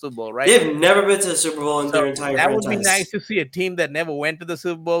the Super Bowl, right? they've never been to the Super Bowl in So their entire that would be nice franchise. to see a team that never went to the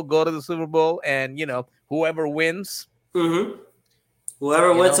Super Bowl go to the Super Bowl, and whoever wins, Hmm.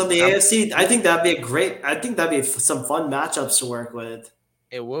 Whoever wins on the I'm AFC, I think that'd be a great. I think that'd be some fun matchups to work with.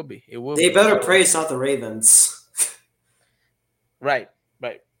 it will They be. better So praise not the Ravens. right,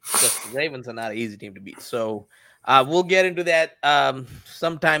 right, because the Ravens are not an easy team to beat. So we'll get into that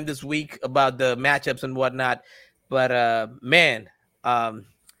sometime this week about the matchups and whatnot. But man, um,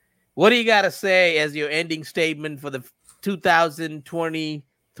 what do you got to say as your ending statement for the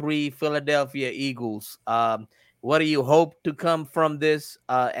 2023 Philadelphia Eagles? What do you hope to come from this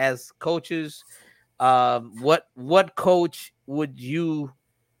as coaches? What coach would you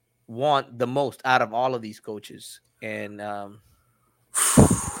want the most out of all of these coaches? If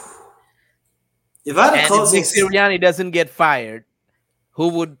I had a And if closing, Nick Sirianni doesn't get fired, who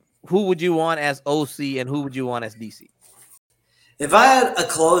would who would you want as OC and who would you want as DC? If I had a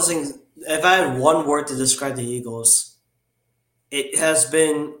closing, if I had one word to describe the Eagles, it has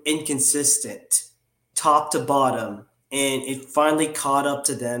been inconsistent, top to bottom, and it finally caught up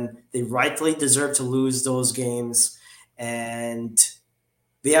to them. They rightfully deserve to lose those games, and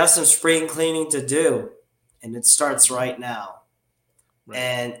they have some spring cleaning to do, and it starts right now. Right.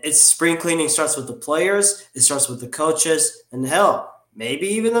 And it's spring cleaning starts with the players, it starts with the coaches, and hell, maybe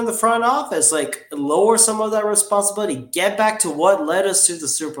even in the front office, like lower some of that responsibility. Get back to what led us to the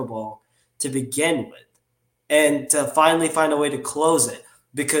Super Bowl to begin with, and to finally find a way to close it.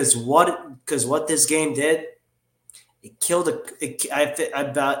 Because what this game did, it killed a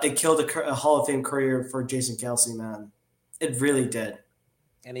Hall of Fame career for Jason Kelsey, man. It really did,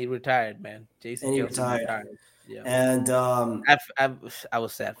 And he retired, man. Jason and he Kelsey retired. retired. Yeah. And I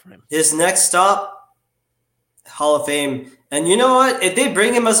was sad for him. his next stop, Hall of Fame. And you know what? If they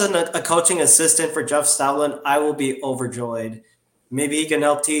bring him as a coaching assistant for Jeff Stoutland, I will be overjoyed. Maybe he can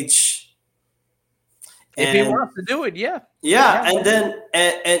help teach. If he wants to do it, yeah. Yeah, and then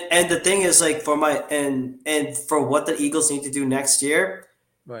and the thing is, like, for my and for what the Eagles need to do next year,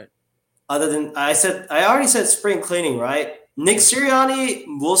 Right. other than I already said spring cleaning, right? Nick Sirianni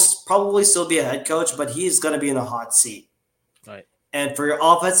will probably still be a head coach, but he's going to be in a hot seat. Right. And for your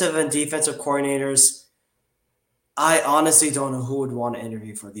offensive and defensive coordinators, I honestly don't know who would want to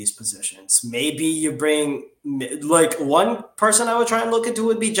interview for these positions. Maybe you bring, like, one person I would try and look into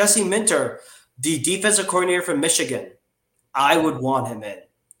would be Jesse Minter, the defensive coordinator from Michigan. I would want him in.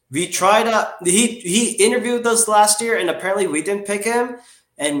 We tried he interviewed us last year, and apparently we didn't pick him.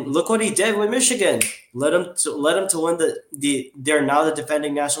 And look what he did with Michigan. Let him to win they're now the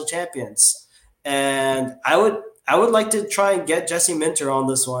defending national champions. And I would like to try and get Jesse Minter on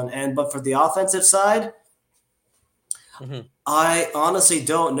this one. But for the offensive side, I honestly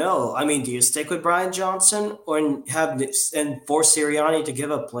don't know. I mean, do you stick with Brian Johnson or force Sirianni to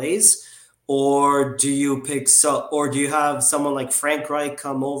give up plays? Or do you have someone like Frank Reich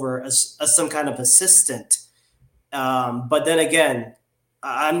come over as some kind of assistant? But then again,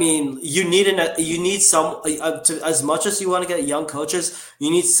 I mean, you need some as much as you want to get young coaches,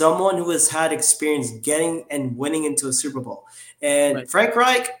 you need someone who has had experience getting and winning into a Super Bowl. And Right. Frank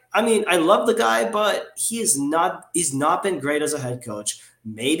Reich, I mean, I love the guy, but he's not been great as a head coach.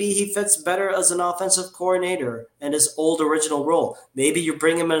 Maybe he fits better as an offensive coordinator and his old original role. Maybe you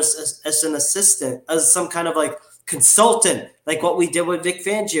bring him as an assistant, as some kind of like consultant, like what we did with Vic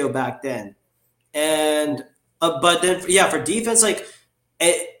Fangio back then. And but then, yeah, for defense, like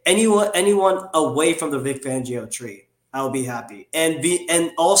anyone away from the Vic Fangio tree, I'll be happy.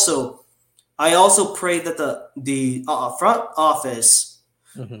 And also, I also pray that the front office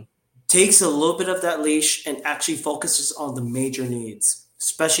takes a little bit of that leash and actually focuses on the major needs,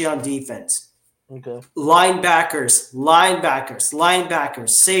 especially on defense. Okay. Linebackers,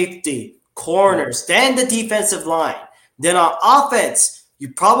 safety, corners, then the defensive line. Then on offense,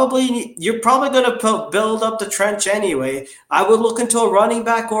 you're probably going to build up the trench anyway. I would look into a running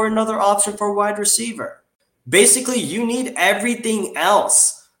back or another option for wide receiver. Basically, you need everything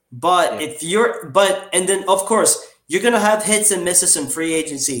else. But and then of course, you're going to have hits and misses in free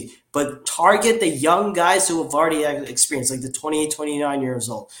agency, but target the young guys who have already had experience, like the 28, 29 years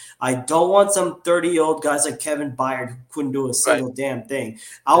old. I don't want some 30-year-old guys like Kevin Byard who couldn't do a single damn thing.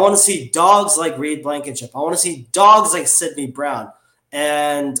 I want to see dogs like Reed Blankenship. I want to see dogs like Sidney Brown.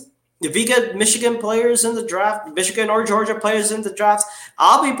 And if we get Michigan players in the draft, Michigan or Georgia players in the drafts,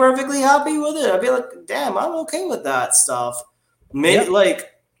 I'll be perfectly happy with it. I'll be like, damn, I'm okay with that stuff. Maybe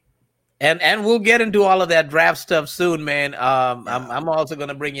And we'll get into all of that draft stuff soon, man. I'm also going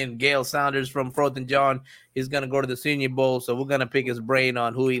to bring in Gail Saunders from Frozen John. He's going to go to the Senior Bowl, so we're going to pick his brain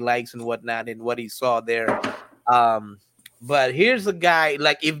on who he likes and whatnot and what he saw there. But here's a guy,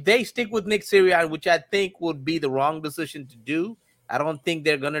 like, if they stick with Nick Sirianni, which I think would be the wrong decision to do, I don't think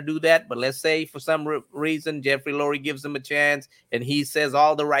they're going to do that. But let's say for some reason Jeffrey Lurie gives him a chance and he says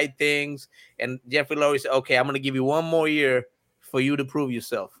all the right things, and Jeffrey Lurie says, okay, I'm going to give you one more year for you to prove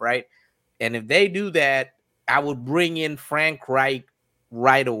yourself, right? And if they do that, I would bring in Frank Reich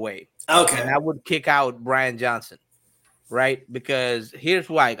right away. Okay. And I would kick out Brian Johnson, right? Because here's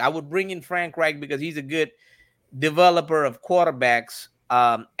why. I would bring in Frank Reich because he's a good developer of quarterbacks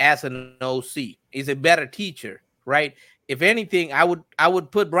as an OC. He's a better teacher, right? If anything, I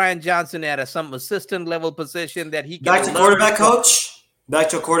would put Brian Johnson at some assistant level position that he can back to quarterback coach. Back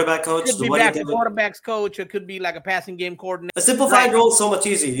to a quarterback coach. Could be back to quarterback's coach. It could be like a passing game coordinator. A simplified role is so much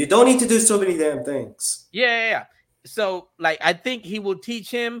easier. You don't need to do so many damn things. Yeah. So, like, I think he will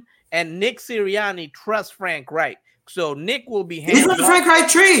teach him, and Nick Sirianni trusts Frank Reich. So Nick will be He's not hands the off. Frank Reich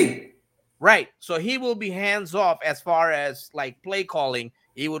tree. Right. So he will be hands off as far as like play calling.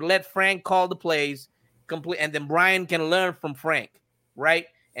 He would let Frank call the plays complete, and then Brian can learn from Frank, right?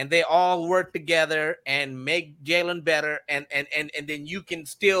 And they all work together and make Jalen better, and then you can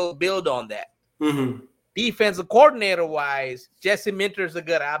still build on that. Mm-hmm. Defensive coordinator wise, Jesse Minter is a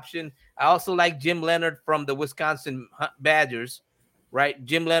good option. I also like Jim Leonard from the Wisconsin Badgers, right?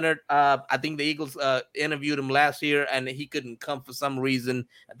 Jim Leonard, I think the Eagles interviewed him last year and he couldn't come for some reason.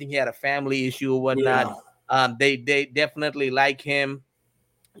 I think he had a family issue or whatnot. Yeah. They definitely like him.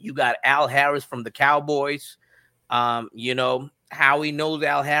 You got Al Harris from the Cowboys. You know, Howie knows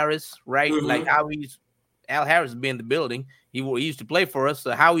Al Harris, right? Like Mm-hmm. Al Harris has been in the building. He used to play for us.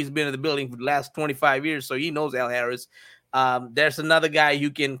 So Howie's been in the building for the last 25 years, so he knows Al Harris. There's another guy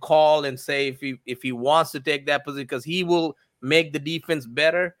you can call and say if he wants to take that position, because he will make the defense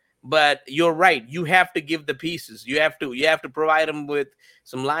better. But you're right. You have to give the pieces. You have to provide them with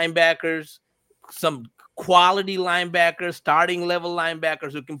some linebackers, some quality linebackers, starting level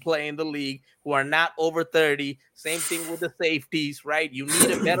linebackers who can play in the league, who are not over 30. Same thing with the safeties, right? You need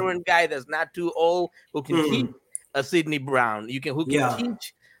a veteran guy that's not too old who can teach Mm-hmm. a Sidney Brown. Who can Yeah.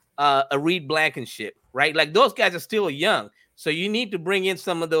 teach a Reed Blankenship, right? Like those guys are still young. So you need to bring in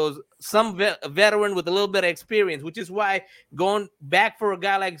some of those, veteran with a little bit of experience, which is why going back for a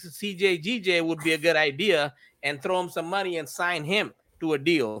guy like CJ would be a good idea, and throw him some money and sign him to a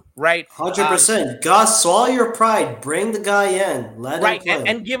deal, right? 100%. Gus, swallow your pride. Bring the guy in. Let him Right, play.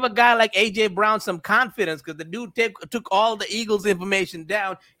 and give a guy like AJ Brown some confidence, because the dude took all the Eagles information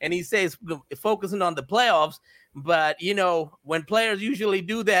down, and he says focusing on the playoffs. But you know, when players usually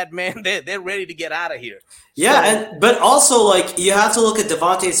do that, man, they're ready to get out of here. Yeah, So but also like you have to look at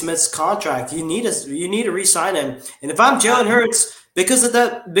Devontae Smith's contract. You need to re-sign him. And if I'm Jalen Hurts, because of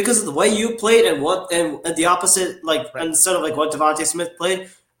the way you played and the opposite, like right, instead of like what Devontae Smith played,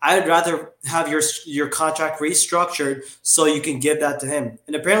 I'd rather have your contract restructured so you can give that to him.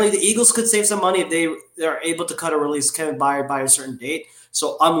 And apparently the Eagles could save some money if they are able to cut or release Kevin Byard by a certain date.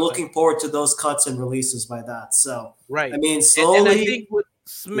 So I'm right, looking forward to those cuts and releases by that. So I right. mean, And I think slowly, with yeah.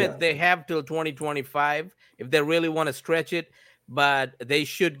 Smith, they have till 2025 if they really want to stretch it, but they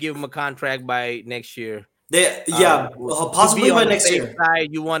should give him a contract by next year. Yeah, To be possibly on by the next safe year. side,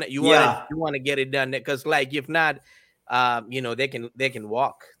 Yeah, you want to get it done, because like if not, you know, they can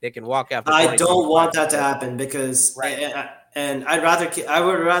walk after I don't 2025. want that to So, happen because, right, and I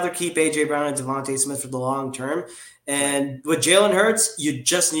would rather keep AJ Brown and Devontae Smith for the long term. right, And with Jalen Hurts, you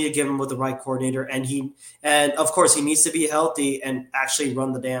just need to give him with the right coordinator, and of course he needs to be healthy and actually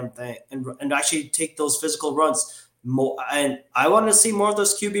run the damn thing and actually take those physical runs. More, and I want to see more of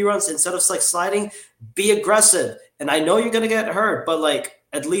those QB runs instead of like sliding. Be aggressive, and I know you're gonna get hurt, but like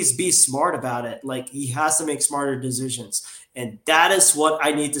at least be smart about it. Like he has to make smarter decisions. And that is what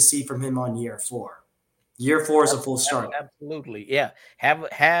I need to see from him on year 4. Year 4 is a full start. absolutely, yeah. Have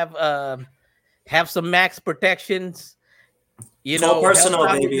some max protections. You 12 know, help personnel,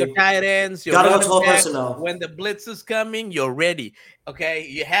 out with your baby. tight ends, your Gotta go running 12 backs. personnel. When the blitz is coming, you're ready. Okay,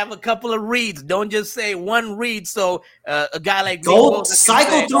 you have a couple of reads. Don't just say one read. So a guy like Nick Go Bosa can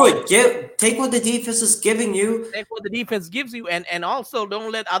cycle say, through "Oh, it. Take what the defense is giving you. take what the defense gives you," and also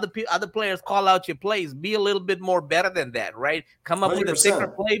don't let other players call out your plays. Be a little bit more better than that, right? Come up with a thicker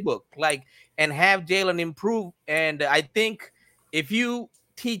 100%. playbook, like, and have Jalen improve. And I think if you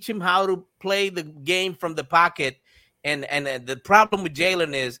teach him how to play the game from the pocket, and the problem with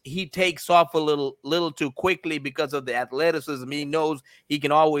Jalen is he takes off a little too quickly because of the athleticism. He knows he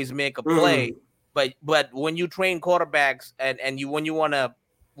can always make a play, Mhm. but when you train quarterbacks and when you want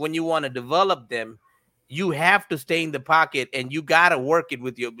to develop them, you have to stay in the pocket, and you got to work it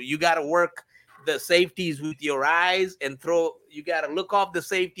with you got to work the safeties with your eyes, and throw. You got to look off the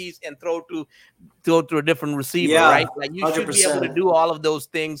safeties and throw to a different receiver, Yeah, right? Like you should be able to 100%. do all of those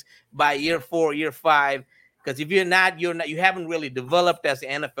things by year 4, year 5. Because if you haven't really developed as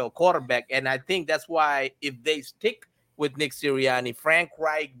an NFL quarterback. And I think that's why if they stick with Nick Sirianni, Frank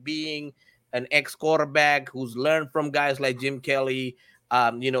Reich being an ex-quarterback who's learned from guys like Jim Kelly,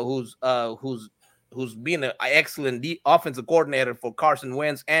 you know, who's been an excellent offensive coordinator for Carson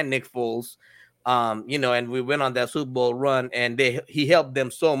Wentz and Nick Foles. You know, and we went on that Super Bowl run, and he helped them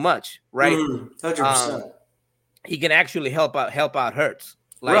so much, right? 100%. Um, he can actually help out Hurts.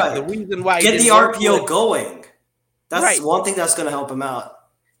 Like the Right. reason why he Get the didn't work with RPO going. That's right. one thing that's going to help him out.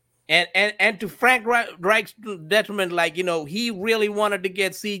 And to Frank Reich's detriment, like, you know, he really wanted to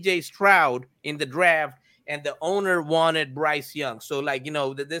get CJ Stroud in the draft, and the owner wanted Bryce Young. So, like, you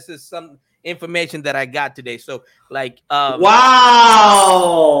know, this is some information that I got today. So, like, wow,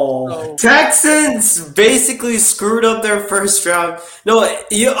 so Texans basically screwed up their first round. No,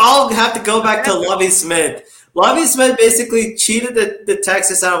 you all have to go back to Lovie Smith. Lovie Smith basically cheated the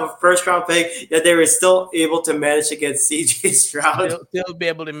Texans out of a first round pick, yet they were still able to manage to get CJ Stroud. still be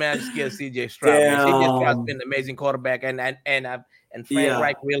able to manage to get CJ Stroud. Man. CJ Stroud's Damn. been an amazing quarterback, and Frank Yeah.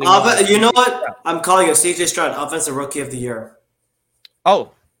 Reich really wanted You know CJ what? Stroud. I'm calling it CJ Stroud, Offensive Rookie of the Year.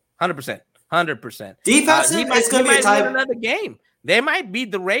 Oh, 100%. 100%. Defensive, it's going to be a win tie. another game. They might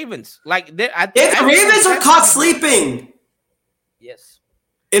beat the Ravens. Like, If the Ravens are caught sleeping, yes.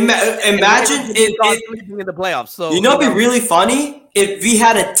 Imagine sleeping in the playoffs. So it'd be really funny if we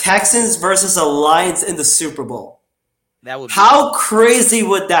had a Texans versus a Lions in the Super Bowl. That would. How crazy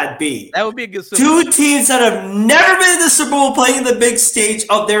would that be? That would be a good Super Bowl. Two teams that have never been in the Super Bowl playing the big stage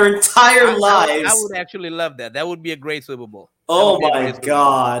of their entire lives. I would actually love that. That would be a great Super Bowl. Oh my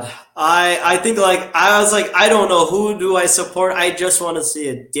God. I think I was like, I don't know who do I support. I just want to see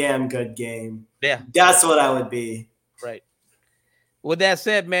a damn good game. Yeah. That's what I would be. Right. With that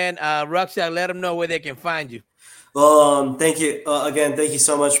said, man, Rakshak, let them know where they can find you. Thank you again. Thank you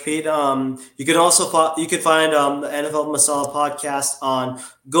so much, Pete. You can also find the NFL Masala Podcast on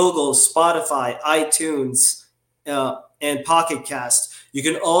Google, Spotify, iTunes, and Pocket Cast. You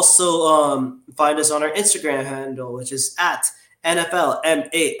can also find us on our Instagram handle, which is at NFL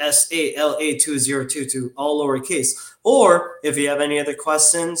MASALA 2022, all lowercase. Or if you have any other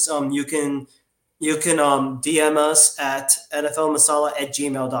questions, you can DM us at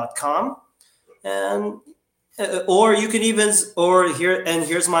nflmasala@gmail.com. And or you can here's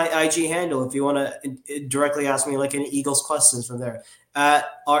my IG handle if you want to directly ask me like any Eagles questions from there at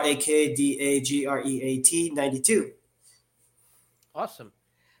RAKDAGREAT 92. Awesome.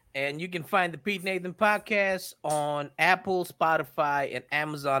 And you can find the Pete Nathan Podcast on Apple, Spotify, and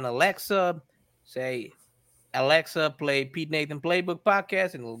Amazon Alexa. Say, Alexa, play Pete Nathan Playbook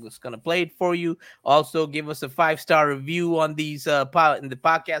Podcast, and it's going to play it for you. Also, give us a 5-star review on these in the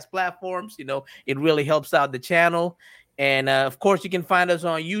podcast platforms. It really helps out the channel. And, of course, you can find us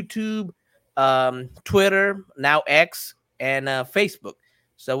on YouTube, Twitter, now X, and Facebook.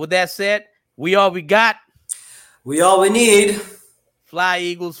 So with that said, we all we got. We all we need. Fly,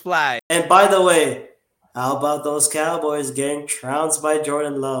 Eagles, fly. And by the way, how about those Cowboys getting trounced by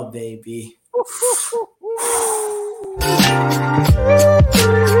Jordan Love, baby?